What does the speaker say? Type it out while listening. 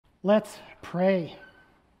Let's pray.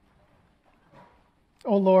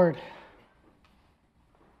 O Lord,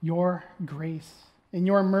 your grace and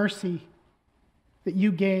your mercy that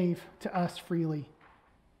you gave to us freely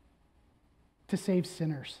to save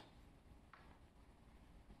sinners,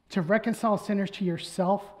 to reconcile sinners to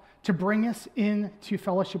yourself, to bring us into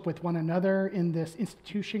fellowship with one another in this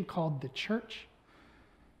institution called the church,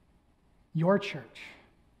 your church.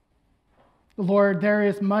 Lord, there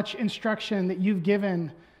is much instruction that you've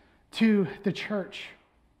given to the church.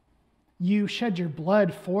 You shed your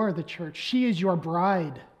blood for the church. She is your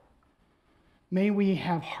bride. May we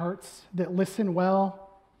have hearts that listen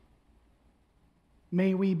well.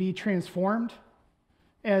 May we be transformed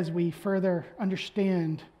as we further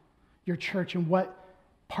understand your church and what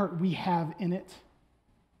part we have in it,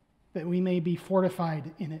 that we may be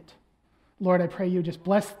fortified in it. Lord, I pray you just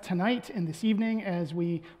bless tonight and this evening as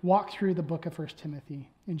we walk through the book of 1 Timothy.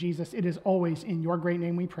 And Jesus, it is always in your great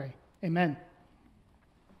name we pray. Amen.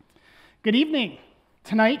 Good evening.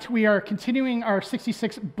 Tonight we are continuing our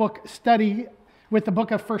 66-book study with the book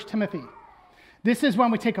of 1 Timothy. This is when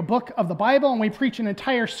we take a book of the Bible and we preach an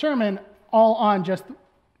entire sermon all on just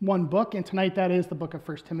one book, and tonight that is the book of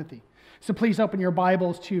 1 Timothy. So please open your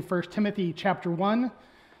Bibles to 1 Timothy chapter 1.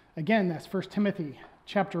 Again, that's 1 Timothy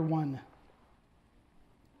chapter 1.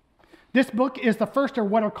 This book is the first of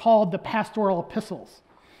what are called the pastoral epistles.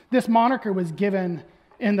 This moniker was given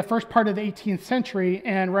in the first part of the 18th century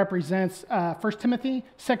and represents 1 Timothy,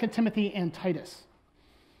 2 Timothy, and Titus.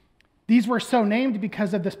 These were so named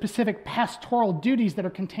because of the specific pastoral duties that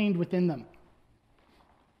are contained within them.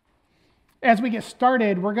 As we get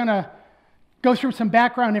started, we're going to go through some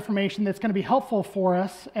background information that's going to be helpful for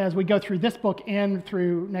us as we go through this book and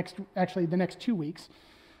through the next 2 weeks,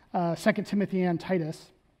 2 Timothy and Titus.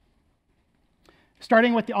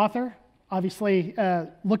 Starting with the author, obviously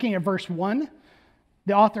looking at verse 1,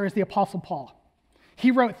 the author is the Apostle Paul. He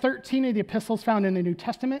wrote 13 of the epistles found in the New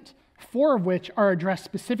Testament, 4 of which are addressed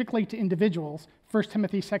specifically to individuals, 1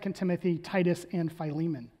 Timothy, 2 Timothy, Titus, and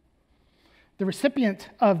Philemon. The recipient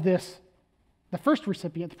of this, the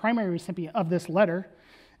primary recipient of this letter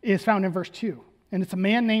is found in verse 2, and it's a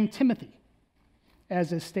man named Timothy,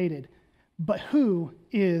 as is stated. But who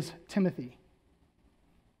is Timothy?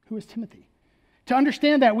 Who is Timothy? To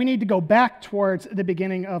understand that, we need to go back towards the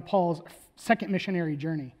beginning of Paul's second missionary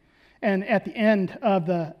journey. And at the end of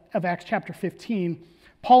Acts chapter 15,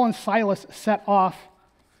 Paul and Silas set off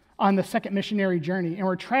on the second missionary journey and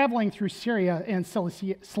were traveling through Syria and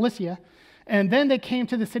Cilicia, and then they came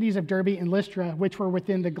to the cities of Derbe and Lystra, which were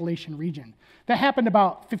within the Galatian region. That happened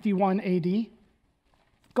about 51 AD.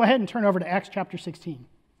 Go ahead and turn over to Acts chapter 16.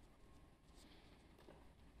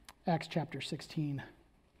 Acts chapter 16.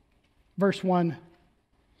 Verse 1,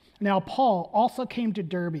 now Paul also came to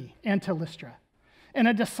Derbe and to Lystra, and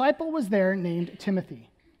a disciple was there named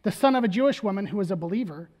Timothy, the son of a Jewish woman who was a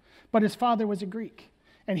believer, but his father was a Greek,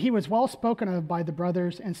 and he was well spoken of by the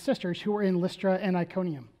brothers and sisters who were in Lystra and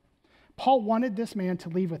Iconium. Paul wanted this man to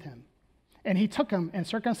leave with him, and he took him and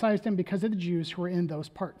circumcised him because of the Jews who were in those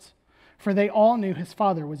parts, for they all knew his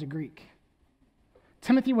father was a Greek.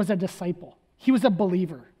 Timothy was a disciple. He was a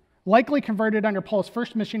believer, likely converted under Paul's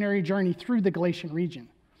first missionary journey through the Galatian region,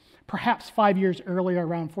 perhaps 5 years earlier,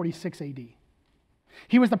 around 46 AD.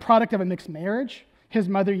 He was the product of a mixed marriage. His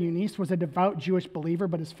mother, Eunice, was a devout Jewish believer,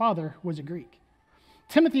 but his father was a Greek.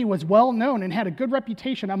 Timothy was well known and had a good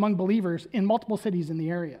reputation among believers in multiple cities in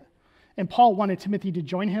the area. And Paul wanted Timothy to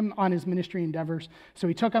join him on his ministry endeavors, so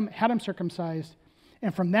he took him, had him circumcised,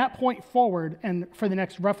 and from that point forward, and for the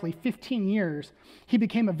next roughly 15 years, he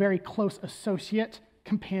became a very close associate,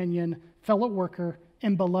 companion, fellow worker,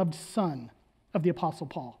 and beloved son of the Apostle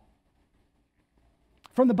Paul.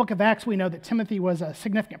 From the book of Acts, we know that Timothy was a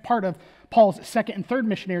significant part of Paul's second and third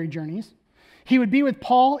missionary journeys. He would be with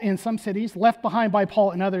Paul in some cities, left behind by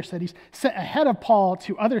Paul in other cities, sent ahead of Paul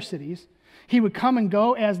to other cities. He would come and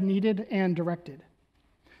go as needed and directed.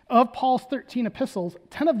 Of Paul's 13 epistles,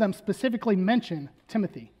 10 of them specifically mention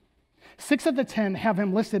Timothy. 6 of the 10 have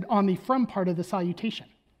him listed on the from part of the salutation.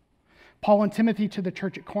 Paul and Timothy to the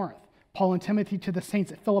church at Corinth, Paul and Timothy to the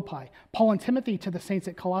saints at Philippi, Paul and Timothy to the saints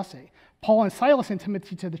at Colossae, Paul and Silas and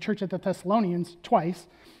Timothy to the church at the Thessalonians twice,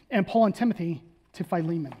 and Paul and Timothy to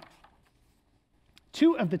Philemon.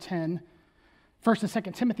 2 of the 10, 1st and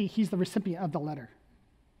 2nd Timothy, he's the recipient of the letter.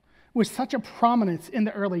 With such a prominence in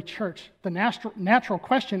the early church, the natural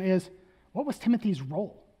question is, what was Timothy's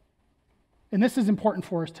role? And this is important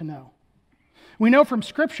for us to know. We know from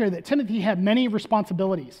Scripture that Timothy had many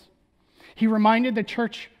responsibilities. He reminded the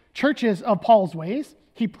churches of Paul's ways.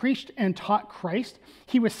 He preached and taught Christ.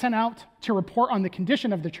 He was sent out to report on the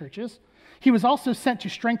condition of the churches. He was also sent to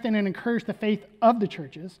strengthen and encourage the faith of the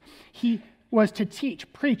churches. He was to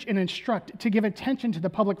teach, preach, and instruct, to give attention to the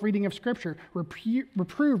public reading of Scripture,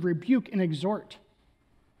 reprove, rebuke, and exhort.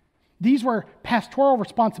 These were pastoral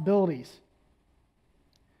responsibilities.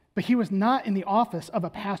 But he was not in the office of a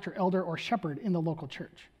pastor, elder, or shepherd in the local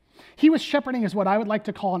church. He was shepherding as what I would like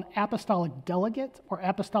to call an apostolic delegate or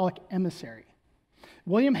apostolic emissary.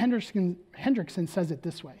 William Hendrickson says it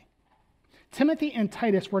this way: Timothy and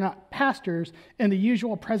Titus were not pastors in the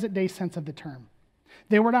usual present-day sense of the term.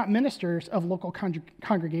 They were not ministers of local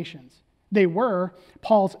congregations. They were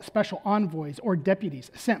Paul's special envoys or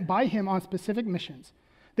deputies sent by him on specific missions.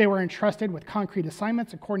 They were entrusted with concrete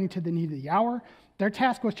assignments according to the need of the hour. Their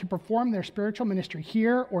task was to perform their spiritual ministry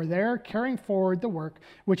here or there, carrying forward the work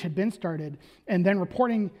which had been started, and then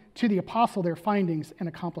reporting to the apostle their findings and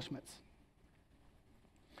accomplishments.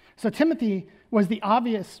 So Timothy was the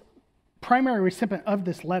obvious primary recipient of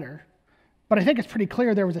this letter, but I think it's pretty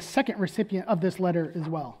clear there was a second recipient of this letter as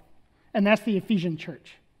well, and that's the Ephesian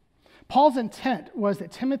church. Paul's intent was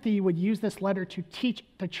that Timothy would use this letter to teach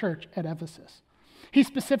the church at Ephesus. He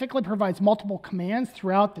specifically provides multiple commands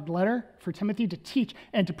throughout the letter for Timothy to teach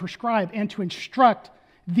and to prescribe and to instruct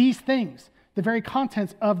these things, the very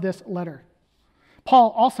contents of this letter.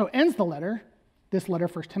 Paul also ends this letter,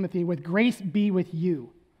 1 Timothy, with grace be with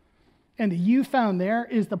you. And the you found there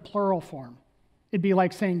is the plural form. It'd be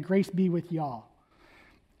like saying grace be with y'all.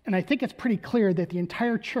 And I think it's pretty clear that the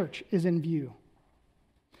entire church is in view.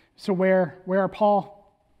 So where was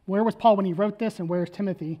Paul when he wrote this, and where is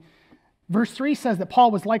Timothy? Verse 3 says that Paul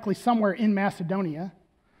was likely somewhere in Macedonia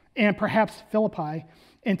and perhaps Philippi,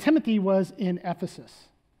 and Timothy was in Ephesus,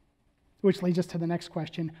 which leads us to the next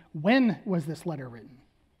question. When was this letter written?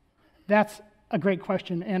 That's a great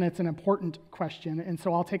question, and it's an important question, and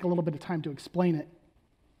so I'll take a little bit of time to explain it.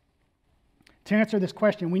 To answer this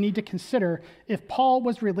question, we need to consider if Paul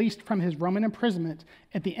was released from his Roman imprisonment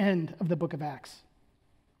at the end of the book of Acts.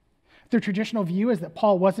 The traditional view is that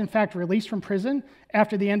Paul was in fact released from prison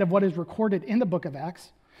after the end of what is recorded in the book of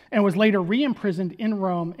Acts and was later re-imprisoned in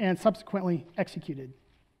Rome and subsequently executed.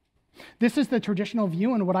 This is the traditional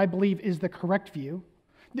view and what I believe is the correct view.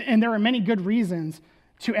 And there are many good reasons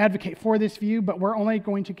to advocate for this view, but we're only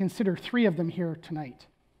going to consider 3 of them here tonight.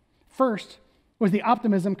 First was the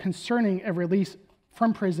optimism concerning a release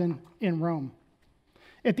from prison in Rome.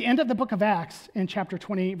 At the end of the book of Acts, in chapter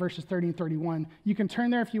 28, verses 30 and 31, you can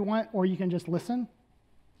turn there if you want, or you can just listen.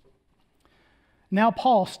 Now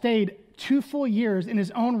Paul stayed 2 full years in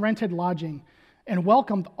his own rented lodging and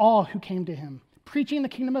welcomed all who came to him, preaching the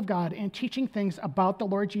kingdom of God and teaching things about the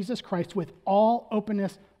Lord Jesus Christ with all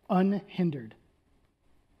openness unhindered.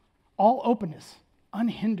 All openness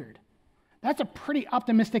unhindered. That's a pretty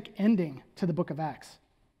optimistic ending to the book of Acts.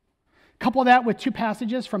 Couple that with 2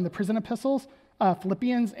 passages from the prison epistles,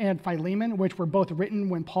 Philippians and Philemon, which were both written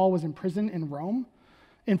when Paul was in prison in Rome.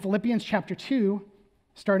 In Philippians chapter 2,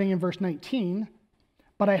 starting in verse 19,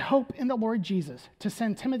 but I hope in the Lord Jesus to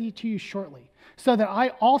send Timothy to you shortly, so that I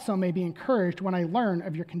also may be encouraged when I learn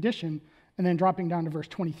of your condition, and then dropping down to verse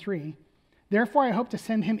 23. Therefore I hope to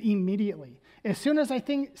send him immediately, as soon as I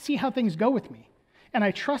see how things go with me. And I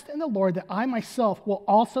trust in the Lord that I myself will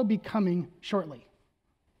also be coming shortly.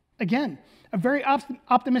 Again, a very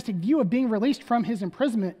optimistic view of being released from his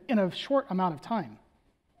imprisonment in a short amount of time.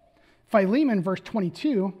 Philemon, verse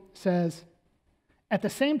 22, says, at the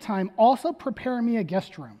same time, also prepare me a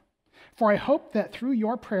guest room, for I hope that through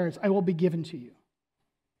your prayers I will be given to you.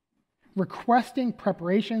 Requesting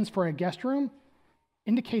preparations for a guest room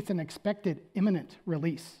indicates an expected imminent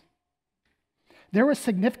release. There was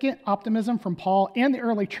significant optimism from Paul and the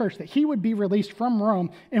early church that he would be released from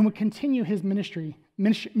Rome and would continue his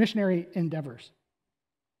missionary endeavors.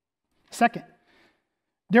 Second,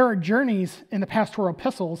 there are journeys in the pastoral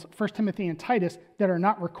epistles, 1 Timothy and Titus, that are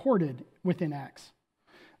not recorded within Acts.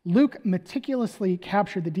 Luke meticulously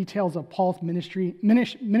captured the details of Paul's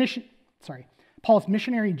Paul's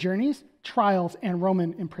missionary journeys, trials, and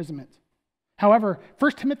Roman imprisonment. However,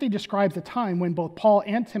 1 Timothy describes a time when both Paul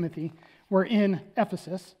and Timothy were in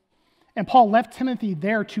Ephesus, and Paul left Timothy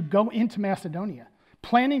there to go into Macedonia,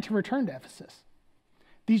 planning to return to Ephesus.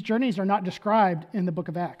 These journeys are not described in the book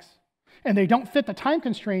of Acts, and they don't fit the time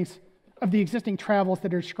constraints of the existing travels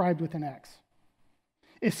that are described within Acts.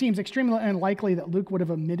 It seems extremely unlikely that Luke would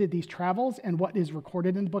have omitted these travels and what is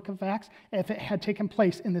recorded in the book of Acts if it had taken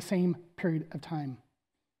place in the same period of time.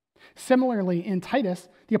 Similarly, in Titus,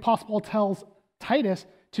 the apostle Paul tells Titus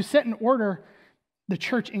to set in order the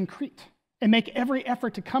church in Crete and make every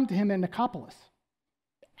effort to come to him in Nicopolis.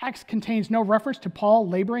 Acts contains no reference to Paul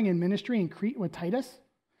laboring in ministry in Crete with Titus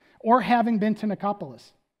or having been to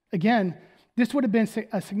Nicopolis. Again, This would have been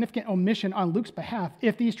a significant omission on Luke's behalf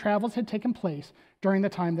if these travels had taken place during the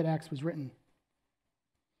time that Acts was written.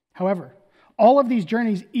 However, all of these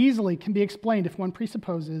journeys easily can be explained if one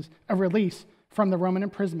presupposes a release from the Roman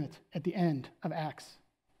imprisonment at the end of Acts.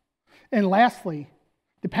 And lastly,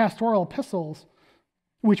 the pastoral epistles,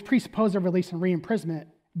 which presuppose a release and re-imprisonment,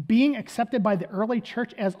 being accepted by the early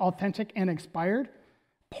church as authentic and expired,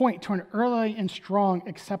 point to an early and strong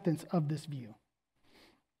acceptance of this view.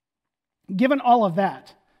 Given all of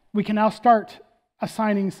that, we can now start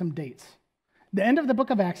assigning some dates. The end of the book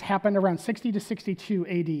of Acts happened around 60 to 62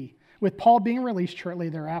 AD, with Paul being released shortly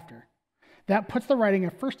thereafter. That puts the writing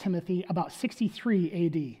of 1 Timothy about 63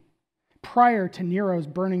 AD, prior to Nero's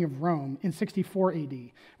burning of Rome in 64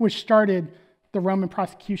 AD, which started the Roman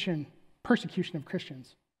persecution of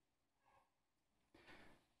Christians.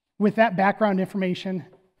 With that background information,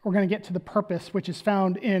 we're going to get to the purpose, which is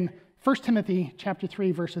found in 1 Timothy chapter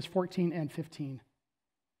 3, verses 14 and 15.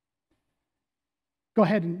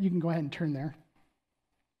 You can go ahead and turn there.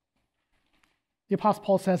 The Apostle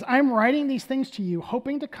Paul says, "I'm writing these things to you,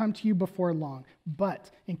 hoping to come to you before long.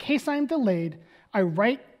 But in case I am delayed, I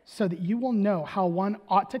write so that you will know how one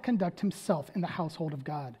ought to conduct himself in the household of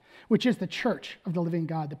God, which is the church of the living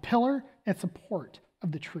God, the pillar and support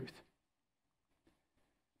of the truth."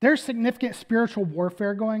 There's significant spiritual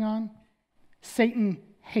warfare going on. Satan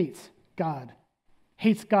hates God,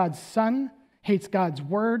 hates God's Son, hates God's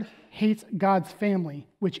word, hates God's family,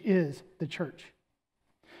 which is the church.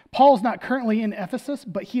 Paul's not currently in Ephesus,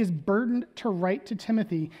 but he is burdened to write to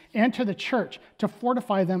Timothy and to the church to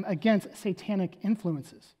fortify them against satanic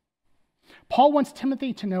influences. Paul wants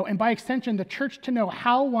Timothy to know, and by extension, the church to know,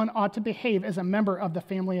 how one ought to behave as a member of the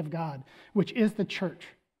family of God, which is the church,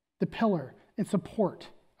 the pillar and support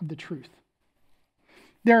of the truth.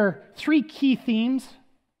 There are three key themes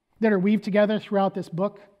that are weaved together throughout this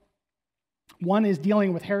book. One is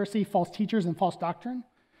dealing with heresy, false teachers, and false doctrine.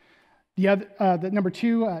 The number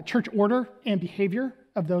two, church order and behavior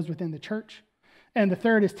of those within the church. And the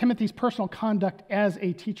third is Timothy's personal conduct as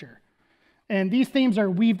a teacher. And these themes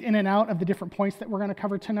are weaved in and out of the different points that we're going to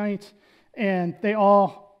cover tonight, and they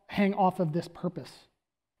all hang off of this purpose,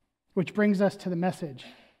 which brings us to the message.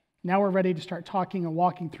 Now we're ready to start talking and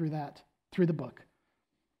walking through the book.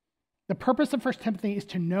 The purpose of 1 Timothy is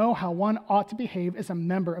to know how one ought to behave as a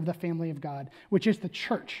member of the family of God, which is the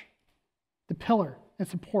church, the pillar and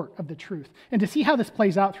support of the truth. And to see how this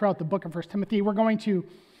plays out throughout the book of 1 Timothy, we're going to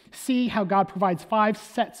see how God provides 5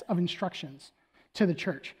 sets of instructions to the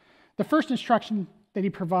church. The first instruction that he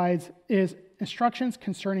provides is instructions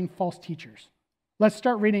concerning false teachers. Let's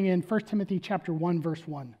start reading in 1 Timothy chapter 1, verse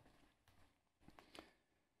 1.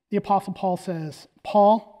 The Apostle Paul says,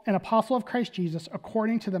 "Paul, an apostle of Christ Jesus,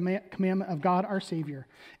 according to the commandment of God our Savior,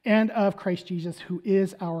 and of Christ Jesus, who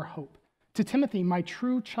is our hope. To Timothy, my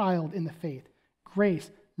true child in the faith,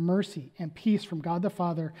 grace, mercy, and peace from God the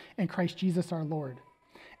Father and Christ Jesus our Lord.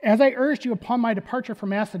 As I urged you upon my departure from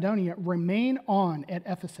Macedonia, remain on at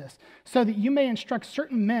Ephesus, so that you may instruct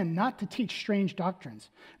certain men not to teach strange doctrines,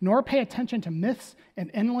 nor pay attention to myths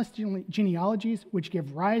and endless genealogies which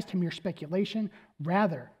give rise to mere speculation,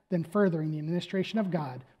 rather than furthering the administration of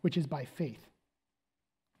God, which is by faith."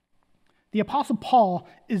 The Apostle Paul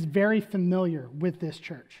is very familiar with this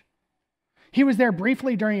church. He was there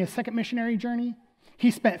briefly during his second missionary journey.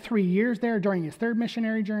 He spent 3 years there during his third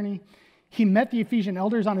missionary journey. He met the Ephesian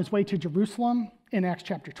elders on his way to Jerusalem in Acts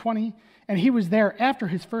chapter 20, and he was there after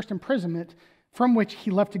his first imprisonment, from which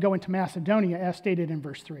he left to go into Macedonia, as stated in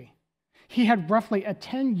verse 3. He had roughly a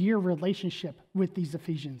 10-year relationship with these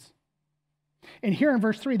Ephesians. And here in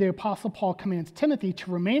verse 3, the Apostle Paul commands Timothy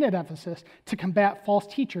to remain at Ephesus to combat false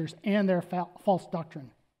teachers and their false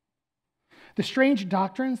doctrine. The strange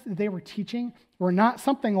doctrines that they were teaching were not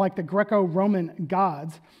something like the Greco-Roman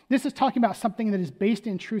gods. This is talking about something that is based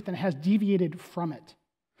in truth and has deviated from it.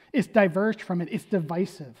 It's diverged from it. It's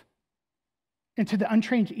divisive. And to the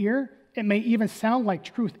untrained ear, it may even sound like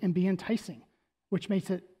truth and be enticing, which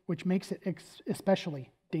makes it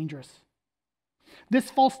especially dangerous.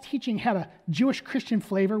 This false teaching had a Jewish Christian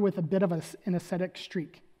flavor with a bit of an ascetic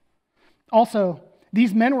streak. Also,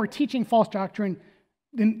 these men were teaching false doctrine.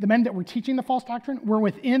 The men that were teaching the false doctrine were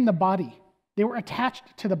within the body. They were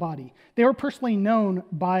attached to the body. They were personally known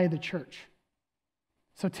by the church.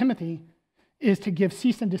 So Timothy is to give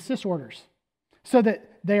cease and desist orders so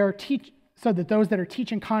that those that are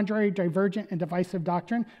teaching contrary, divergent, and divisive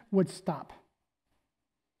doctrine would stop.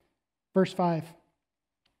 Verse 5.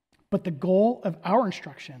 "But the goal of our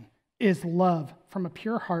instruction is love from a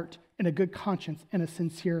pure heart and a good conscience and a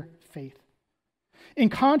sincere faith." In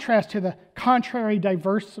contrast to the contrary,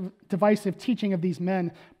 divisive teaching of these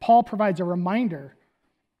men, Paul provides a reminder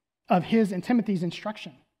of his and Timothy's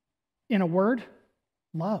instruction. In a word,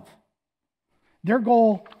 love. Their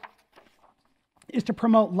goal is to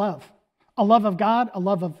promote love, a love of God, a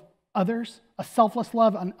love of others, a selfless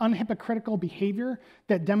love, an unhypocritical behavior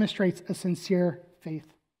that demonstrates a sincere faith.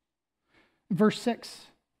 Verse 6,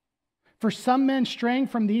 for some men straying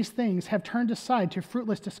from these things have turned aside to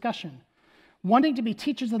fruitless discussion, wanting to be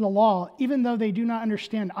teachers of the law, even though they do not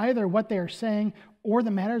understand either what they are saying or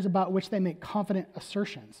the matters about which they make confident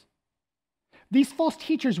assertions. These false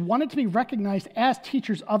teachers wanted to be recognized as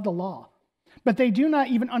teachers of the law, but they do not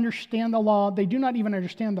even understand the law. They do not even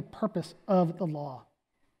understand the purpose of the law.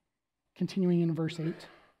 Continuing in verse 8.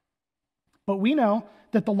 But we know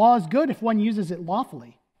that the law is good if one uses it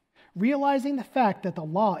lawfully, realizing the fact that the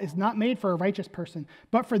law is not made for a righteous person,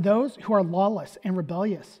 but for those who are lawless and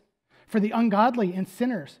rebellious, for the ungodly and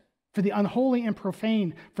sinners, for the unholy and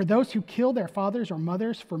profane, for those who kill their fathers or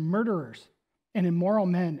mothers, for murderers and immoral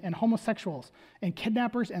men and homosexuals and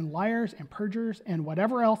kidnappers and liars and perjurers and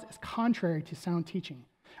whatever else is contrary to sound teaching,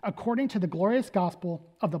 according to the glorious gospel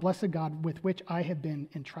of the blessed God with which I have been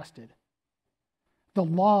entrusted. The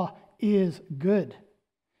law is good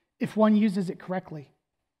if one uses it correctly.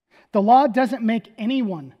 The law doesn't make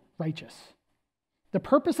anyone righteous. The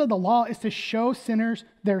purpose of the law is to show sinners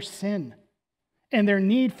their sin and their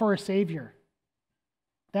need for a Savior.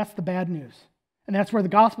 That's the bad news. And that's where the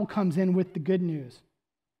gospel comes in with the good news.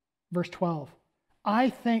 Verse 12, I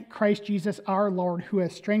thank Christ Jesus our Lord, who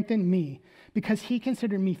has strengthened me because he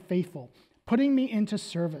considered me faithful, putting me into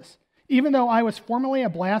service, even though I was formerly a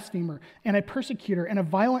blasphemer and a persecutor and a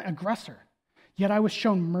violent aggressor. Yet I was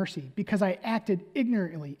shown mercy because I acted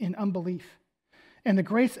ignorantly in unbelief. And the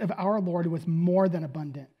grace of our Lord was more than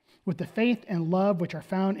abundant, with the faith and love which are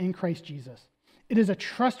found in Christ Jesus. It is a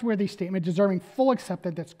trustworthy statement deserving full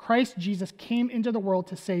acceptance that Christ Jesus came into the world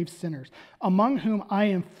to save sinners, among whom I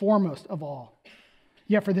am foremost of all.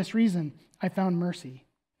 Yet for this reason I found mercy,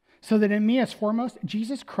 so that in me as foremost,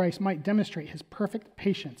 Jesus Christ might demonstrate his perfect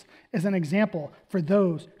patience as an example for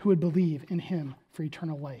those who would believe in him for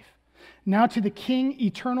eternal life. Now to the King,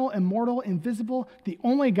 eternal, immortal, invisible, the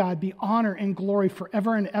only God, be honor and glory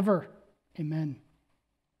forever and ever. Amen.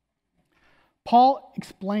 Paul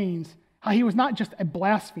explains how he was not just a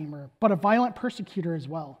blasphemer, but a violent persecutor as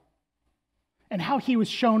well, and how he was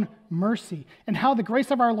shown mercy, and how the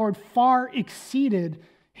grace of our Lord far exceeded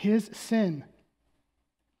his sin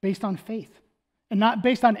based on faith, and not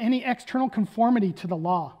based on any external conformity to the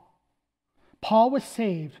law. Paul was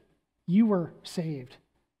saved, you were saved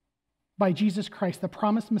by Jesus Christ, the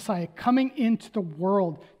promised Messiah, coming into the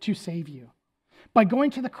world to save you. By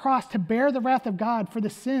going to the cross to bear the wrath of God for the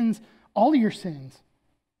sins, all your sins,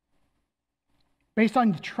 based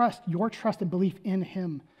on your trust and belief in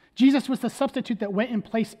him. Jesus was the substitute that went in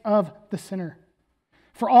place of the sinner.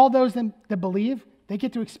 For all those that believe, they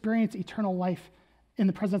get to experience eternal life in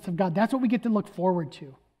the presence of God. That's what we get to look forward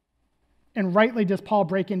to. And rightly does Paul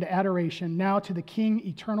break into adoration. Now to the King,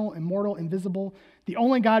 eternal, immortal, invisible, the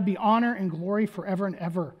only God, be honor and glory forever and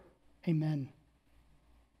ever. Amen.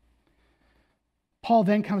 Paul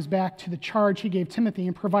then comes back to the charge he gave Timothy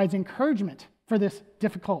and provides encouragement for this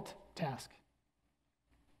difficult task.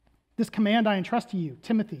 This command I entrust to you,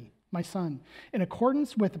 Timothy, my son, in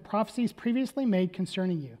accordance with the prophecies previously made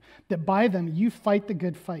concerning you, that by them you fight the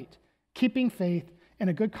good fight, keeping faith and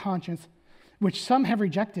a good conscience, which some have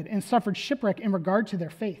rejected and suffered shipwreck in regard to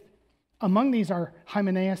their faith. Among these are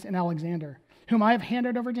Hymenaeus and Alexander, whom I have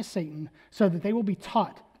handed over to Satan, so that they will be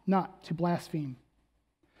taught not to blaspheme.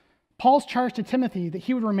 Paul's charge to Timothy that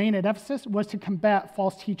he would remain at Ephesus was to combat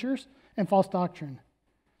false teachers and false doctrine.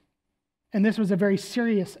 And this was a very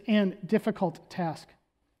serious and difficult task.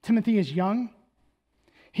 Timothy is young.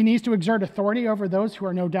 He needs to exert authority over those who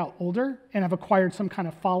are no doubt older and have acquired some kind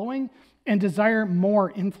of following and desire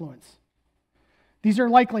more influence. These are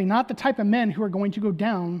likely not the type of men who are going to go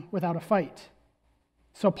down without a fight.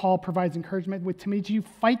 So Paul provides encouragement with Timothy to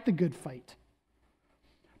fight the good fight.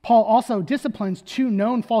 Paul also disciplines two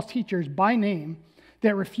known false teachers by name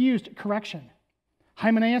that refused correction.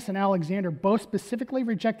 Hymenaeus and Alexander both specifically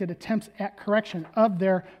rejected attempts at correction of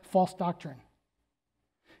their false doctrine.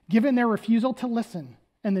 Given their refusal to listen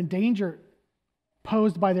and the danger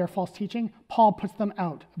posed by their false teaching, Paul puts them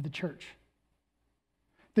out of the church.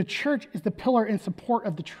 The church is the pillar and support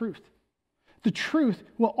of the truth. The truth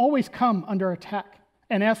will always come under attack,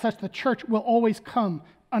 and as such, the church will always come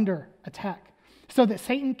under attack, so that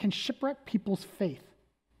Satan can shipwreck people's faith.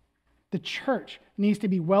 The church needs to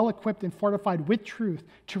be well equipped and fortified with truth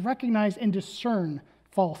to recognize and discern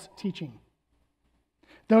false teaching.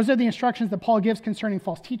 Those are the instructions that Paul gives concerning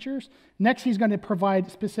false teachers. Next, he's going to provide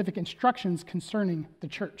specific instructions concerning the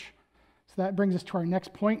church. So that brings us to our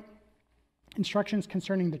next point, instructions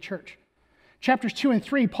concerning the church. Chapters 2 and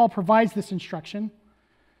 3, Paul provides this instruction,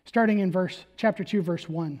 starting in chapter 2, verse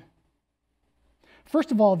 1.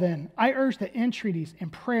 First of all, then, I urge that entreaties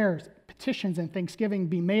and prayers, petitions, and thanksgiving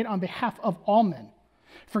be made on behalf of all men,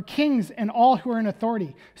 for kings and all who are in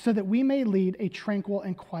authority, so that we may lead a tranquil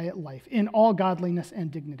and quiet life in all godliness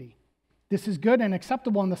and dignity. This is good and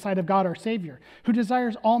acceptable in the sight of God our Savior, who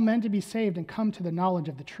desires all men to be saved and come to the knowledge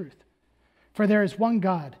of the truth. For there is one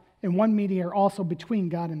God and one mediator also between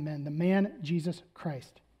God and men, the man Jesus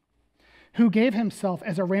Christ, who gave himself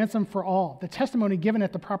as a ransom for all, the testimony given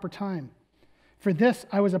at the proper time. For this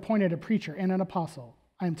I was appointed a preacher and an apostle.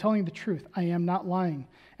 I am telling the truth. I am not lying,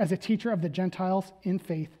 as a teacher of the Gentiles in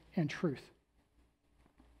faith and truth.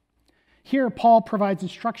 Here, Paul provides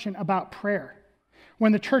instruction about prayer.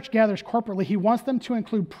 When the church gathers corporately, he wants them to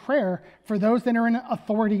include prayer for those that are in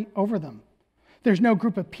authority over them. There's no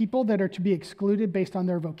group of people that are to be excluded based on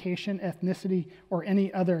their vocation, ethnicity, or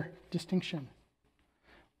any other distinction.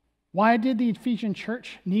 Why did the Ephesian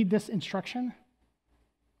church need this instruction?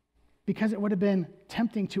 Because it would have been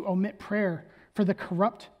tempting to omit prayer for the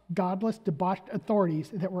corrupt, godless, debauched authorities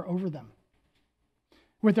that were over them,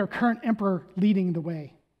 with their current emperor leading the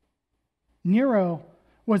way. Nero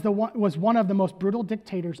was one of the most brutal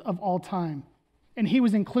dictators of all time, and he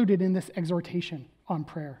was included in this exhortation on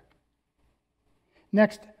prayer.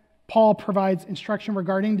 Next, Paul provides instruction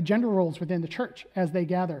regarding the gender roles within the church as they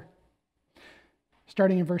gather.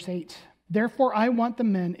 Starting in verse 8, therefore I want the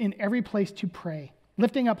men in every place to pray,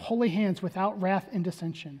 lifting up holy hands without wrath and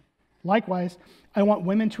dissension. Likewise, I want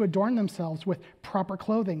women to adorn themselves with proper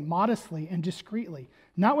clothing, modestly and discreetly,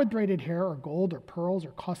 not with braided hair or gold or pearls or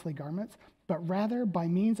costly garments, but rather by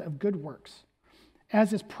means of good works,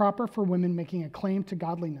 as is proper for women making a claim to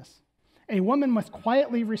godliness. A woman must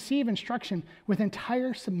quietly receive instruction with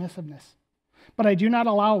entire submissiveness. But I do not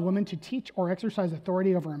allow a woman to teach or exercise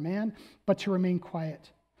authority over a man, but to remain quiet.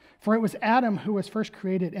 For it was Adam who was first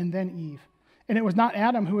created, and then Eve. And it was not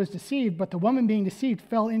Adam who was deceived, but the woman being deceived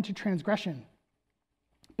fell into transgression.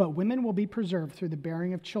 But women will be preserved through the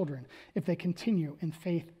bearing of children if they continue in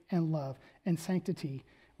faith and love and sanctity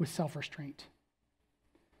with self-restraint.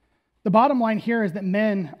 The bottom line here is that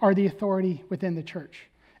men are the authority within the church.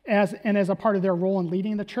 As a part of their role in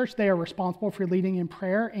leading the church, they are responsible for leading in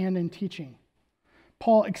prayer and in teaching.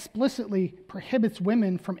 Paul explicitly prohibits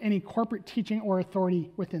women from any corporate teaching or authority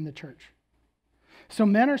within the church. So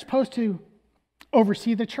men are supposed to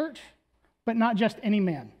oversee the church, but not just any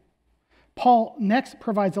man. Paul next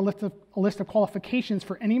provides a list of qualifications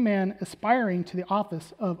for any man aspiring to the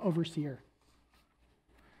office of overseer.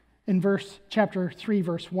 In chapter 3,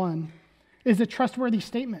 verse 1, is a trustworthy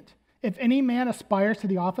statement. If any man aspires to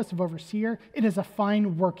the office of overseer, it is a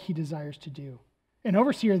fine work he desires to do. An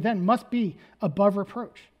overseer then must be above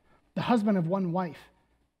reproach, the husband of one wife,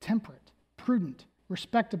 temperate, prudent,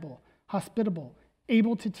 respectable, hospitable,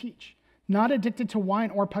 able to teach, not addicted to wine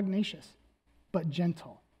or pugnacious, but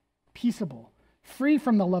gentle, peaceable, free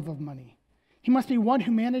from the love of money. He must be one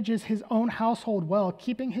who manages his own household well,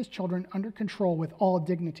 keeping his children under control with all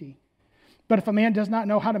dignity. But if a man does not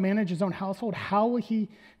know how to manage his own household, how will he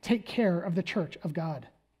take care of the church of God?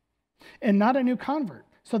 And not a new convert,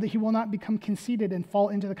 so that he will not become conceited and fall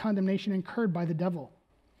into the condemnation incurred by the devil.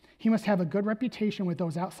 He must have a good reputation with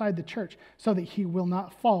those outside the church, so that he will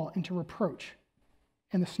not fall into reproach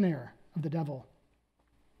and the snare of the devil.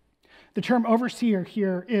 The term overseer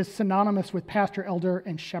here is synonymous with pastor, elder,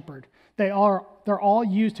 and shepherd. They're all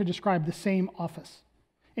used to describe the same office.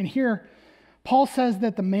 And here, Paul says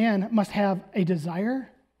that the man must have a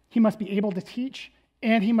desire, he must be able to teach,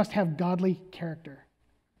 and he must have godly character.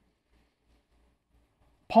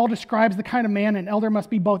 Paul describes the kind of man an elder must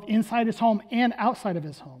be both inside his home and outside of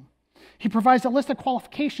his home. He provides a list of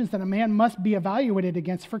qualifications that a man must be evaluated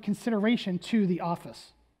against for consideration to the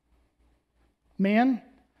office. Man,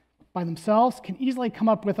 by themselves, can easily come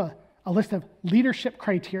up with a list of leadership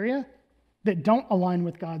criteria that don't align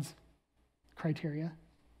with God's criteria.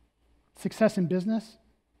 Success in business,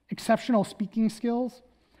 exceptional speaking skills,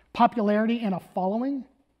 popularity and a following,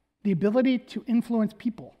 the ability to influence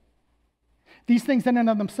people. These things in and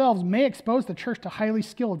of themselves may expose the church to highly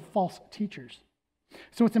skilled false teachers.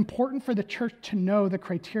 So it's important for the church to know the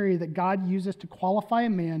criteria that God uses to qualify a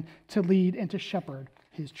man to lead and to shepherd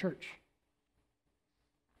his church.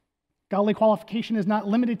 Godly qualification is not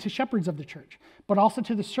limited to shepherds of the church, but also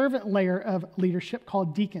to the servant layer of leadership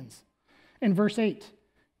called deacons. In verse 8,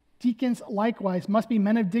 deacons likewise must be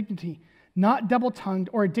men of dignity, not double-tongued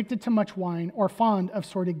or addicted to much wine or fond of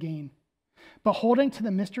sordid gain, but holding to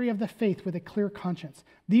the mystery of the faith with a clear conscience.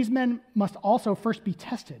 These men must also first be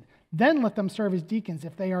tested, then let them serve as deacons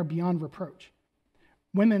if they are beyond reproach.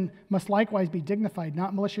 Women must likewise be dignified,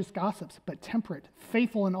 not malicious gossips, but temperate,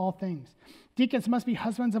 faithful in all things. Deacons must be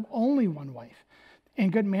husbands of only one wife,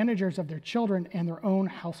 and good managers of their children and their own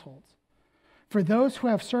households. For those who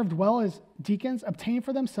have served well as deacons obtain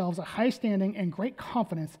for themselves a high standing and great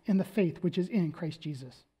confidence in the faith which is in Christ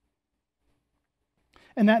Jesus.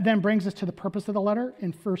 And that then brings us to the purpose of the letter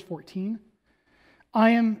in verse 14.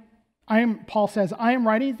 Paul says, I am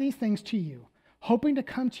writing these things to you, hoping to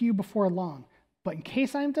come to you before long. But in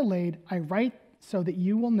case I am delayed, I write so that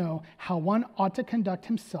you will know how one ought to conduct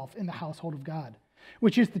himself in the household of God,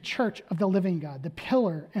 which is the church of the living God, the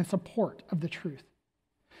pillar and support of the truth.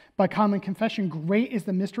 By common confession, great is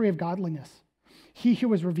the mystery of godliness. He who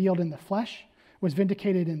was revealed in the flesh was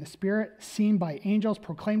vindicated in the spirit, seen by angels,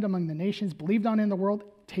 proclaimed among the nations, believed on in the world,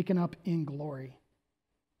 taken up in glory.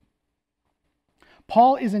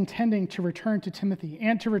 Paul is intending to return to Timothy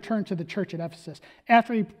and to return to the church at Ephesus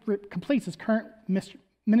after he completes his current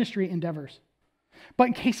ministry endeavors. But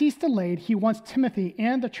in case he's delayed, he wants Timothy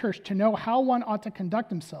and the church to know how one ought to conduct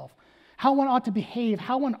himself, how one ought to behave,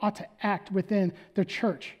 how one ought to act within the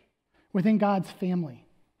church, within God's family,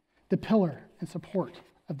 the pillar and support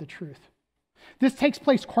of the truth. This takes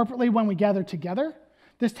place corporately when we gather together.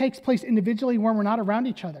 This takes place individually when we're not around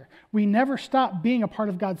each other. We never stop being a part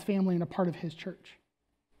of God's family and a part of his church.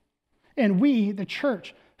 And we, the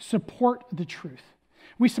church, support the truth.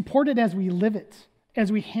 We support it as we live it,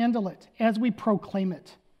 as we handle it, as we proclaim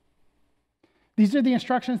it. These are the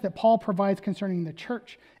instructions that Paul provides concerning the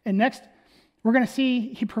church. And next, we're going to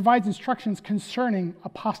see he provides instructions concerning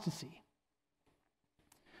apostasy.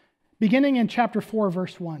 Beginning in chapter 4,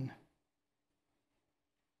 verse 1.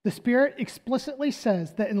 The Spirit explicitly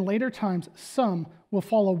says that in later times, some will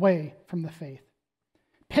fall away from the faith,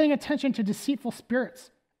 paying attention to deceitful spirits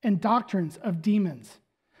and doctrines of demons,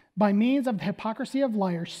 by means of the hypocrisy of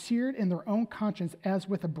liars seared in their own conscience as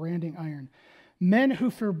with a branding iron. Men who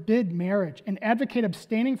forbid marriage and advocate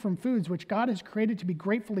abstaining from foods which God has created to be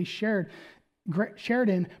gratefully shared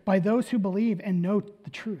in by those who believe and know the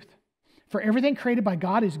truth. For everything created by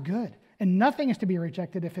God is good, and nothing is to be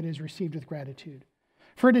rejected if it is received with gratitude.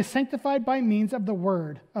 For it is sanctified by means of the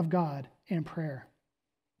word of God and prayer.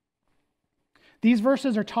 These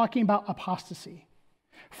verses are talking about apostasy,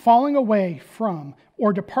 falling away from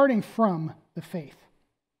or departing from the faith.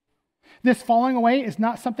 This falling away is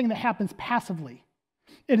not something that happens passively.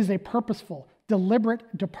 It is a purposeful,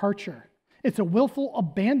 deliberate departure. It's a willful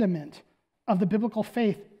abandonment of the biblical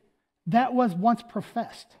faith that was once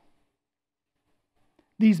professed.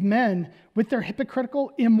 These men, with their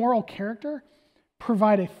hypocritical, immoral character,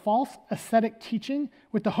 provide a false ascetic teaching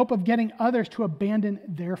with the hope of getting others to abandon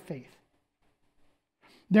their faith.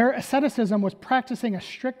 Their asceticism was practicing a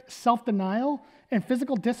strict self-denial and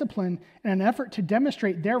physical discipline in an effort to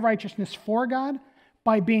demonstrate their righteousness for God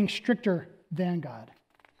by being stricter than God.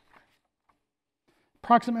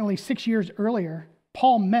 Approximately 6 years earlier,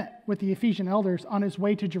 Paul met with the Ephesian elders on his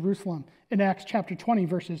way to Jerusalem in Acts chapter 20,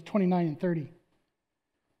 verses 29 and 30.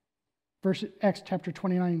 Acts chapter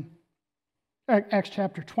 20,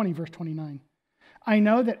 verse 29. I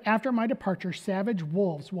know that after my departure, savage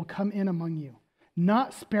wolves will come in among you,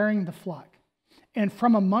 not sparing the flock. And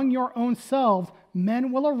from among your own selves,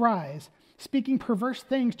 men will arise, speaking perverse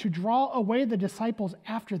things to draw away the disciples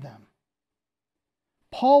after them.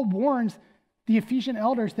 Paul warns the Ephesian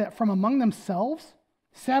elders that from among themselves,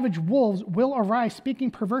 savage wolves will arise,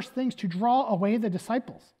 speaking perverse things to draw away the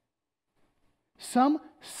disciples. Some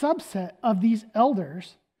subset of these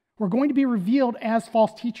elders were going to be revealed as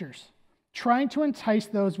false teachers, trying to entice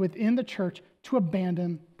those within the church to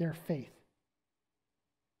abandon their faith.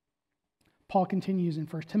 Paul continues in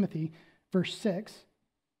 1 Timothy, verse 6,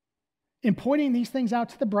 in pointing these things out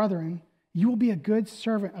to the brethren, you will be a good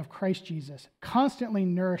servant of Christ Jesus, constantly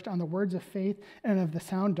nourished on the words of faith and of the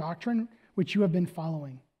sound doctrine which you have been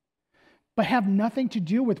following. But have nothing to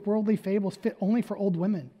do with worldly fables fit only for old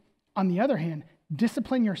women. On the other hand,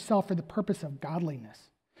 discipline yourself for the purpose of godliness.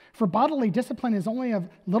 For bodily discipline is only of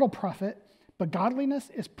little profit, but godliness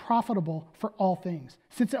is profitable for all things,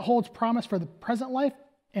 since it holds promise for the present life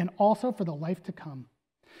and also for the life to come.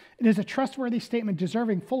 It is a trustworthy statement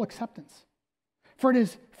deserving full acceptance. For it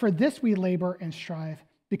is for this we labor and strive,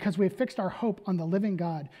 because we have fixed our hope on the living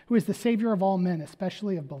God, who is the Savior of all men,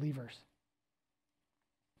 especially of believers.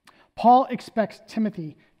 Paul expects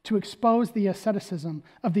Timothy to expose the asceticism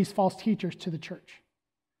of these false teachers to the church.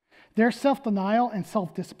 Their self-denial and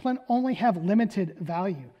self-discipline only have limited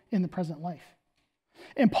value in the present life.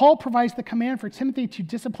 And Paul provides the command for Timothy to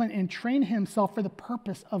discipline and train himself for the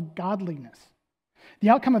purpose of godliness. The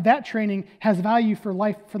outcome of that training has value for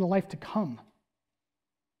the life to come.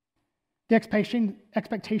 The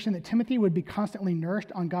expectation that Timothy would be constantly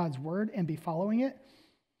nourished on God's word and be following it,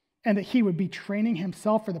 and that he would be training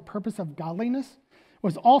himself for the purpose of godliness,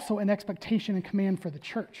 was also an expectation and command for the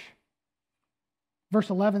church. Verse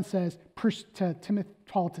 11 says,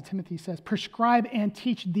 Paul to Timothy says, prescribe and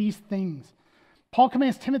teach these things. Paul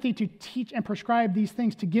commands Timothy to teach and prescribe these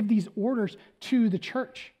things, to give these orders to the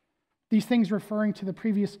church. These things referring to the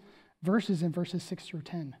previous verses in verses 6 through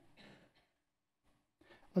 10.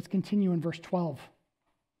 Let's continue in verse 12.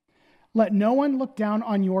 Let no one look down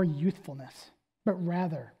on your youthfulness, but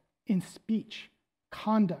rather in speech,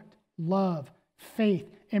 conduct, love, faith,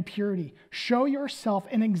 and purity, show yourself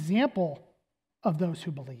an example of those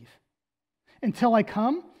who believe. Until I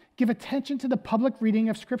come, give attention to the public reading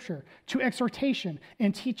of Scripture, to exhortation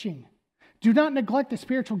and teaching. Do not neglect the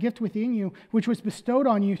spiritual gift within you, which was bestowed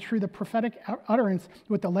on you through the prophetic utterance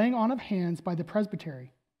with the laying on of hands by the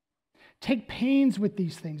presbytery. Take pains with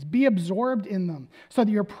these things. Be absorbed in them, so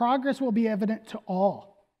that your progress will be evident to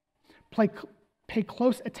all. Pay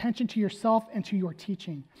close attention to yourself and to your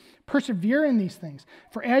teaching. Persevere in these things,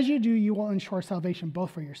 for as you do, you will ensure salvation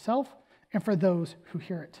both for yourself and for those who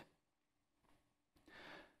hear it.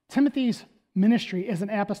 Timothy's ministry as an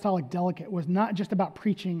apostolic delegate was not just about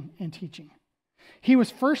preaching and teaching. He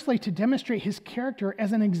was firstly to demonstrate his character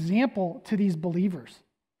as an example to these believers.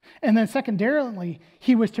 And then secondarily,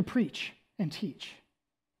 he was to preach and teach.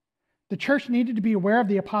 The church needed to be aware of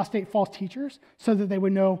the apostate false teachers so that they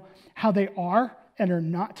would know how they are and are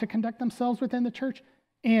not to conduct themselves within the church.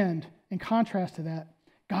 And in contrast to that,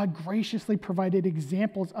 God graciously provided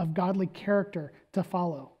examples of godly character to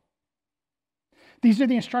follow. These are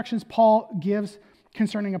the instructions Paul gives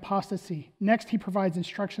concerning apostasy. Next, he provides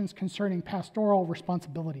instructions concerning pastoral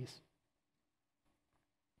responsibilities.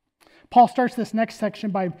 Paul starts this next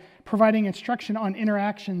section by providing instruction on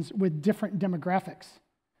interactions with different demographics.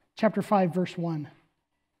 Chapter 5, verse 1.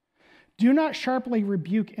 Do not sharply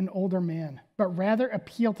rebuke an older man, but rather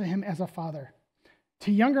appeal to him as a father.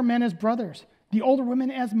 To younger men as brothers, the older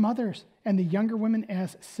women as mothers, and the younger women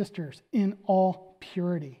as sisters, in all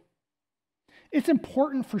purity. It's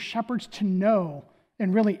important for shepherds to know,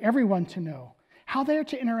 and really everyone to know, how they are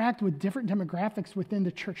to interact with different demographics within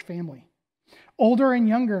the church family. Older and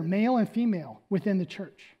younger, male and female, within the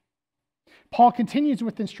church. Paul continues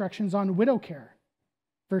with instructions on widow care.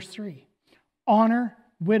 Verse 3, honor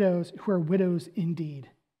widows who are widows indeed.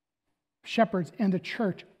 Shepherds and the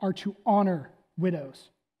church are to honor widows,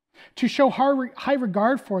 to show high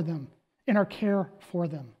regard for them in our care for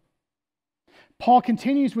them. Paul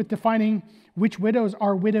continues with defining which widows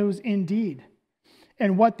are widows indeed,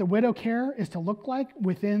 and what the widow care is to look like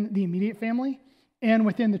within the immediate family and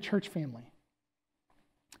within the church family.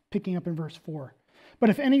 Picking up in verse 4. But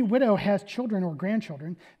if any widow has children or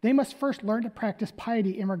grandchildren, they must first learn to practice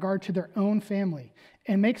piety in regard to their own family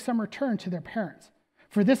and make some return to their parents,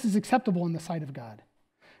 for this is acceptable in the sight of God.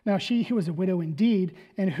 Now she who is a widow indeed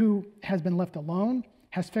and who has been left alone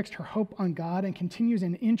has fixed her hope on God and continues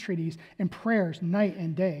in entreaties and prayers night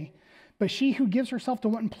and day. But she who gives herself to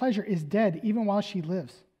wanton pleasure is dead even while she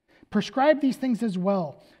lives. Prescribe these things as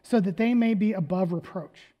well, so that they may be above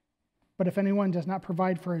reproach. But if anyone does not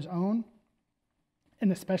provide for his own,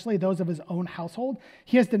 and especially those of his own household,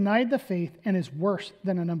 he has denied the faith and is worse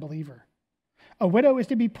than an unbeliever. A widow is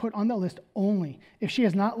to be put on the list only if she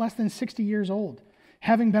is not less than 60 years old,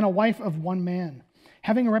 having been a wife of one man,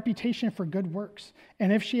 having a reputation for good works,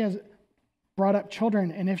 and if she has brought up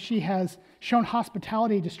children, and if she has shown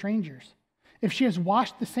hospitality to strangers, if she has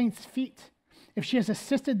washed the saints' feet, if she has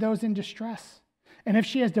assisted those in distress, and if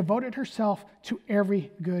she has devoted herself to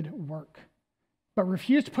every good work. But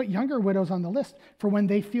refuse to put younger widows on the list, for when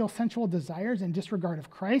they feel sensual desires in disregard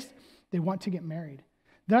of Christ, they want to get married,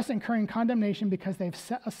 thus incurring condemnation because they have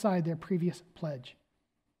set aside their previous pledge.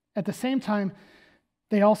 At the same time,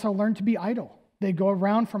 they also learn to be idle. They go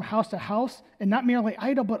around from house to house, and not merely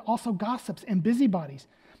idle, but also gossips and busybodies,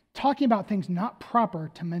 talking about things not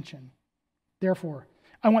proper to mention. Therefore,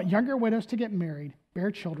 I want younger widows to get married, bear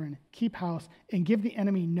children, keep house, and give the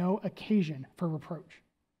enemy no occasion for reproach.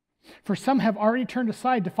 For some have already turned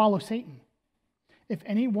aside to follow Satan. If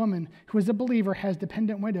any woman who is a believer has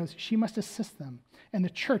dependent widows, she must assist them, and the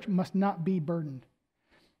church must not be burdened,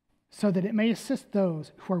 so that it may assist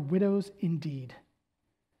those who are widows indeed.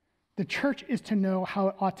 The church is to know how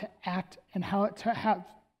it ought to act and how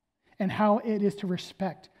it is to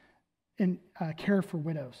respect and care for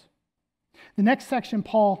widows. The next section,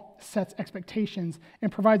 Paul sets expectations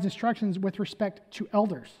and provides instructions with respect to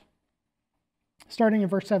elders. Starting in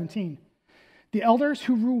verse 17. The elders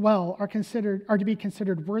who rule well are to be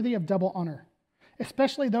considered worthy of double honor,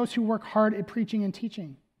 especially those who work hard at preaching and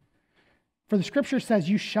teaching. For the scripture says,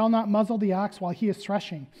 "You shall not muzzle the ox while he is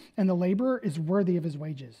threshing, and the laborer is worthy of his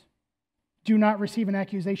wages." Do not receive an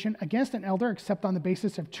accusation against an elder except on the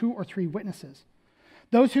basis of 2 or 3 witnesses.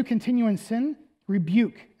 Those who continue in sin,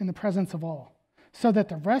 rebuke in the presence of all, so that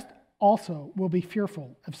the rest also will be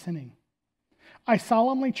fearful of sinning. I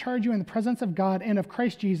solemnly charge you in the presence of God and of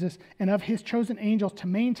Christ Jesus and of his chosen angels to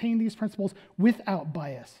maintain these principles without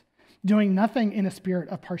bias, doing nothing in a spirit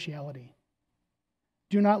of partiality.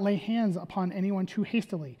 Do not lay hands upon anyone too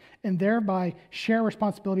hastily, and thereby share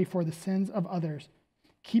responsibility for the sins of others.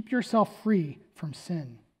 Keep yourself free from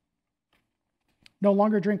sin. No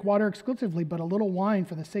longer drink water exclusively, but a little wine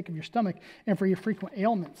for the sake of your stomach and for your frequent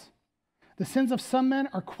ailments. The sins of some men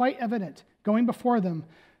are quite evident, going before them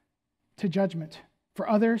to judgment. For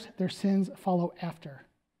others, their sins follow after.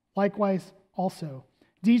 Likewise, also,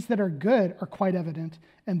 deeds that are good are quite evident,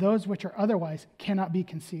 and those which are otherwise cannot be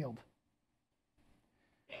concealed.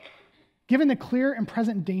 Given the clear and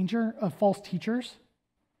present danger of false teachers,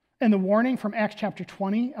 and the warning from Acts chapter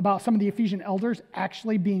 20 about some of the Ephesian elders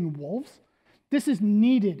actually being wolves, this is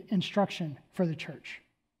needed instruction for the church.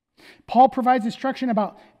 Paul provides instruction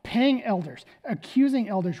about paying elders, accusing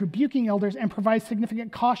elders, rebuking elders, and provides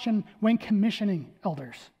significant caution when commissioning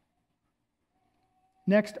elders.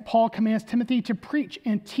 Next, Paul commands Timothy to preach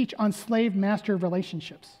and teach on slave-master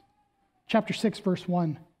relationships. Chapter 6, verse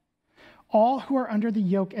 1. All who are under the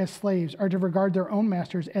yoke as slaves are to regard their own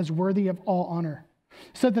masters as worthy of all honor,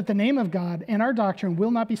 so that the name of God and our doctrine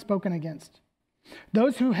will not be spoken against.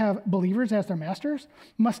 Those who have believers as their masters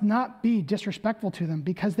must not be disrespectful to them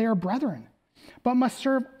because they are brethren, but must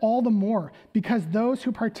serve all the more because those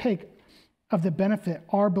who partake of the benefit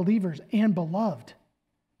are believers and beloved.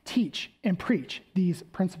 Teach and preach these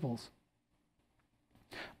principles.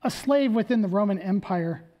 A slave within the Roman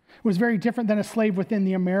Empire was very different than a slave within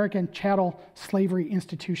the American chattel slavery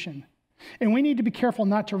institution. And we need to be careful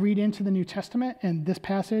not to read into the New Testament and this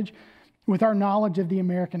passage with our knowledge of the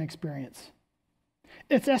American experience.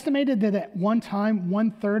 It's estimated that at one time,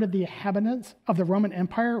 1/3 of the inhabitants of the Roman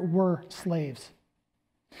Empire were slaves.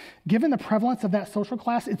 Given the prevalence of that social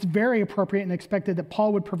class, it's very appropriate and expected that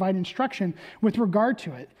Paul would provide instruction with regard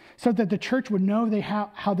to it so that the church would know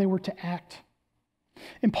how they were to act.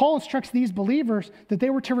 And Paul instructs these believers that they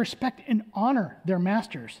were to respect and honor their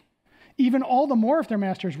masters, even all the more if their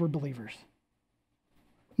masters were believers.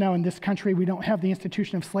 Now, in this country, we don't have the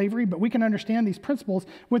institution of slavery, but we can understand these principles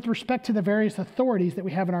with respect to the various authorities that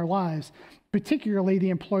we have in our lives, particularly the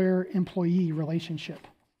employer-employee relationship.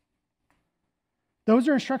 Those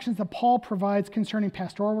are instructions that Paul provides concerning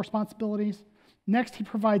pastoral responsibilities. Next, he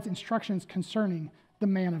provides instructions concerning the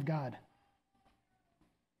man of God.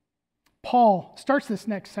 Paul starts this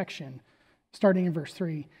next section, starting in verse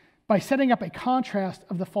 3, by setting up a contrast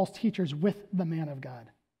of the false teachers with the man of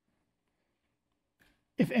God.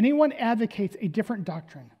 If anyone advocates a different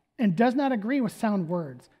doctrine and does not agree with sound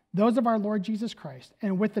words, those of our Lord Jesus Christ,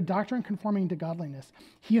 and with the doctrine conforming to godliness,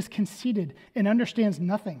 he is conceited and understands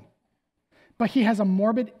nothing. But he has a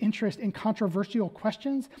morbid interest in controversial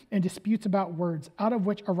questions and disputes about words, out of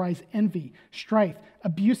which arise envy, strife,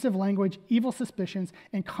 abusive language, evil suspicions,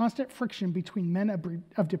 and constant friction between men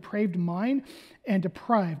of depraved mind and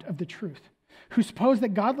deprived of the truth, who suppose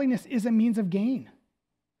that godliness is a means of gain.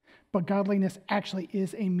 But godliness actually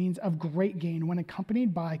is a means of great gain when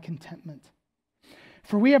accompanied by contentment.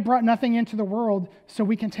 For we have brought nothing into the world, so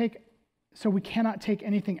we cannot take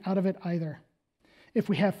anything out of it either. If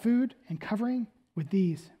we have food and covering, with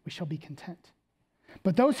these we shall be content.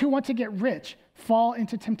 But those who want to get rich fall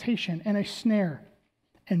into temptation and a snare,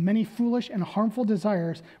 and many foolish and harmful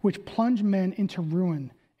desires which plunge men into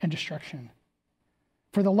ruin and destruction.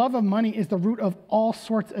 For the love of money is the root of all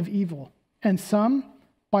sorts of evil, and some,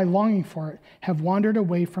 by longing for it, have wandered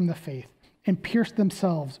away from the faith and pierced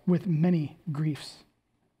themselves with many griefs.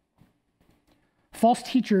 False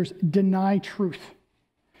teachers deny truth.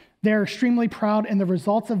 They are extremely proud, and the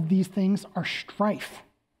results of these things are strife.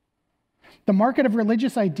 The market of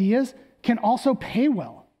religious ideas can also pay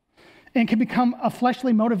well and can become a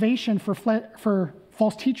fleshly motivation for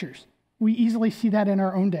false teachers. We easily see that in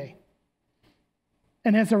our own day.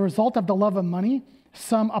 And as a result of the love of money,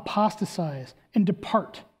 some apostatize and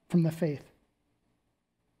depart from the faith.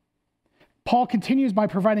 Paul continues by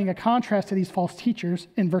providing a contrast to these false teachers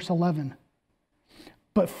in verse 11.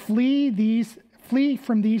 But flee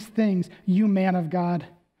from these things, you man of God,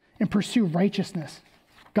 and pursue righteousness,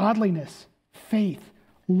 godliness, faith,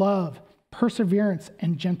 love, perseverance,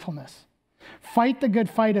 and gentleness. Fight the good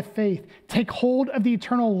fight of faith. Take hold of the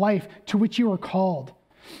eternal life to which you are called.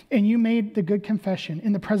 And you made the good confession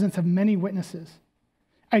in the presence of many witnesses.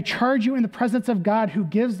 I charge you in the presence of God, who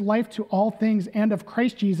gives life to all things, and of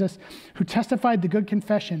Christ Jesus, who testified the good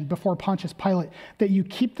confession before Pontius Pilate, that you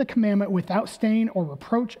keep the commandment without stain or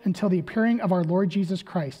reproach until the appearing of our Lord Jesus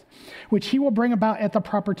Christ, which he will bring about at the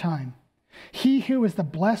proper time. He who is the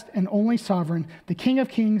blessed and only sovereign, the King of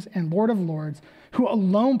kings and Lord of lords, who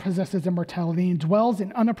alone possesses immortality and dwells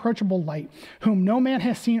in unapproachable light, whom no man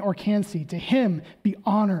has seen or can see, to him be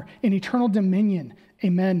honor and eternal dominion.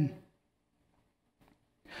 Amen.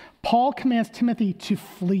 Paul commands Timothy to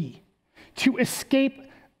flee, to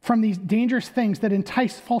escape from these dangerous things that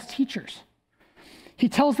entice false teachers. He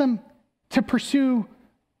tells them to pursue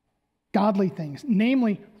godly things,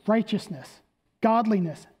 namely righteousness,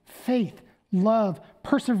 godliness, faith, love,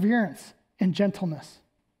 perseverance, and gentleness.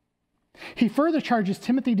 He further charges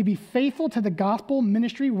Timothy to be faithful to the gospel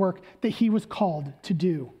ministry work that he was called to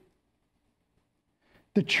do.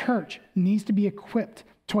 The church needs to be equipped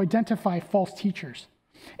to identify false teachers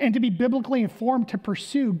and to be biblically informed to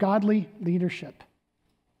pursue godly leadership.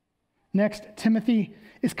 Next, Timothy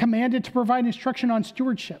is commanded to provide instruction on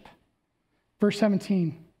stewardship. Verse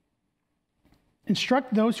 17,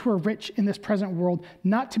 instruct those who are rich in this present world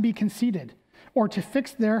not to be conceited or to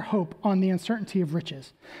fix their hope on the uncertainty of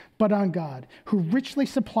riches, but on God, who richly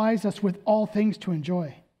supplies us with all things to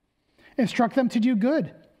enjoy. Instruct them to do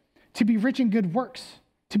good, to be rich in good works,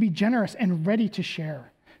 to be generous and ready to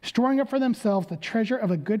share, storing up for themselves the treasure of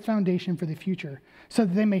a good foundation for the future, so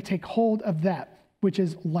that they may take hold of that which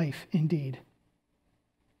is life indeed.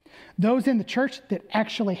 Those in the church that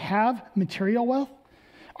actually have material wealth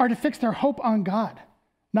are to fix their hope on God,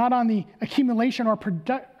 not on the accumulation or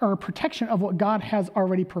protection of what God has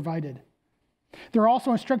already provided. They're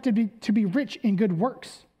also instructed to be rich in good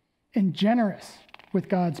works and generous with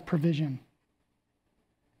God's provision.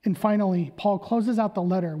 And finally, Paul closes out the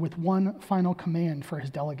letter with one final command for his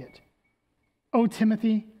delegate. O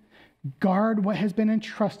Timothy, guard what has been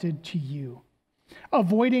entrusted to you,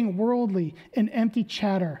 avoiding worldly and empty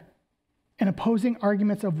chatter and opposing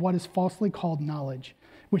arguments of what is falsely called knowledge,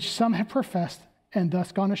 which some have professed and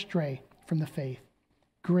thus gone astray from the faith.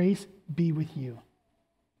 Grace be with you.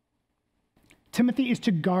 Timothy is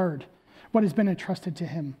to guard what has been entrusted to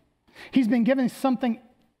him. He's been given something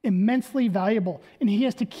immensely valuable, and he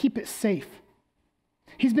has to keep it safe.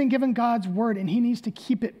 He's been given God's word, and he needs to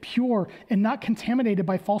keep it pure and not contaminated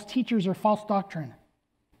by false teachers or false doctrine.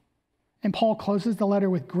 And Paul closes the letter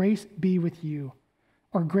with grace be with you,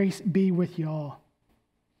 or grace be with y'all.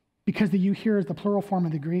 Because the you here is the plural form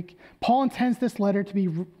of the Greek, Paul intends this letter to be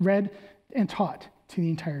read and taught to the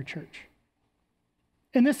entire church.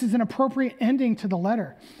 And this is an appropriate ending to the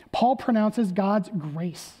letter. Paul pronounces God's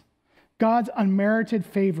grace, God's unmerited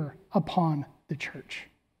favor upon the church.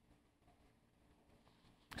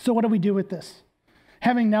 So what do we do with this?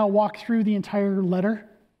 Having now walked through the entire letter,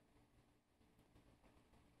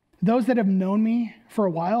 those that have known me for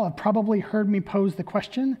a while have probably heard me pose the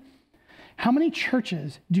question, how many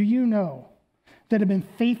churches do you know that have been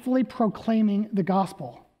faithfully proclaiming the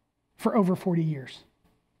gospel for over 40 years?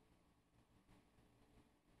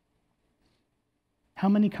 How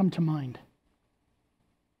many come to mind?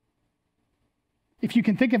 If you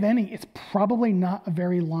can think of any, it's probably not a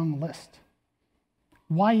very long list.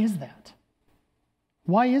 Why is that?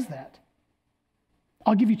 Why is that?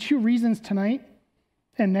 I'll give you 2 reasons tonight,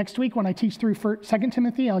 and next week when I teach through 2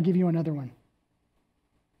 Timothy, I'll give you another one.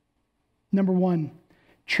 Number 1,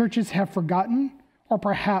 churches have forgotten or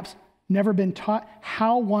perhaps never been taught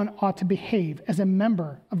how one ought to behave as a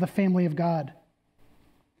member of the family of God.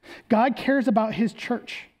 God cares about his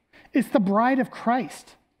church. It's the bride of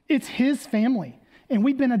Christ. It's his family, and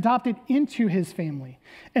we've been adopted into his family.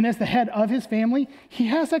 And as the head of his family, he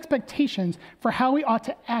has expectations for how we ought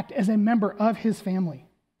to act as a member of his family.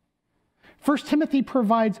 1 Timothy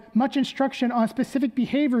provides much instruction on specific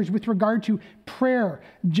behaviors with regard to prayer,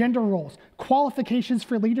 gender roles, qualifications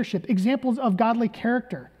for leadership, examples of godly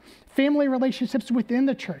character, family relationships within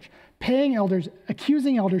the church, paying elders,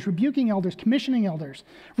 accusing elders, rebuking elders, commissioning elders,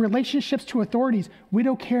 relationships to authorities,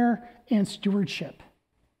 widow care, and stewardship.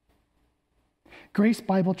 Grace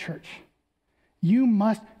Bible Church, you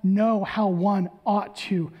must know how one ought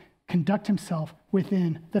to conduct himself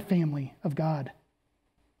within the family of God,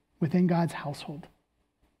 within God's household.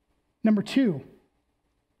 Number 2,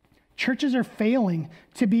 churches are failing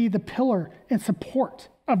to be the pillar and support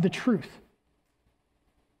of the truth.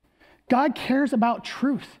 God cares about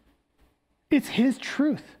truth. It's his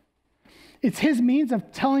truth. It's his means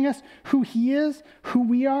of telling us who he is, who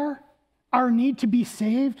we are, our need to be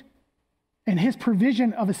saved, and his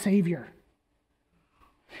provision of a Savior.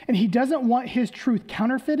 And he doesn't want his truth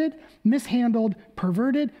counterfeited, mishandled,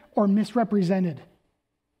 perverted, or misrepresented.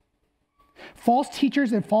 False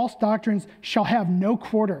teachers and false doctrines shall have no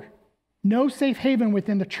quarter, no safe haven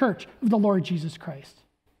within the church of the Lord Jesus Christ.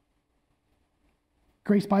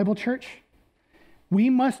 Grace Bible Church, we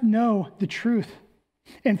must know the truth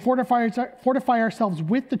and fortify ourselves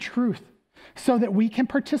with the truth so that we can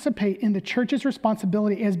participate in the church's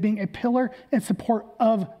responsibility as being a pillar and support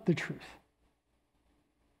of the truth.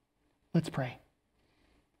 Let's pray.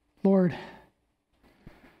 Lord,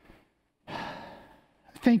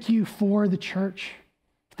 thank you for the church.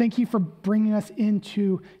 Thank you for bringing us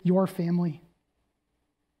into your family.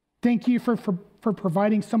 Thank you for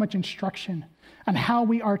providing so much instruction on how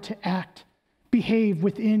we are to act, behave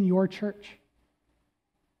within your church.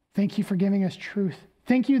 Thank you for giving us truth.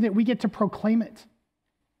 Thank you that we get to proclaim it.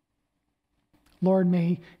 Lord,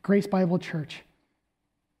 may Grace Bible Church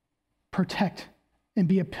protect and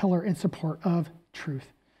be a pillar in support of truth.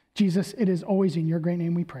 Jesus, it is always in your great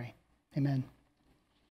name we pray. Amen.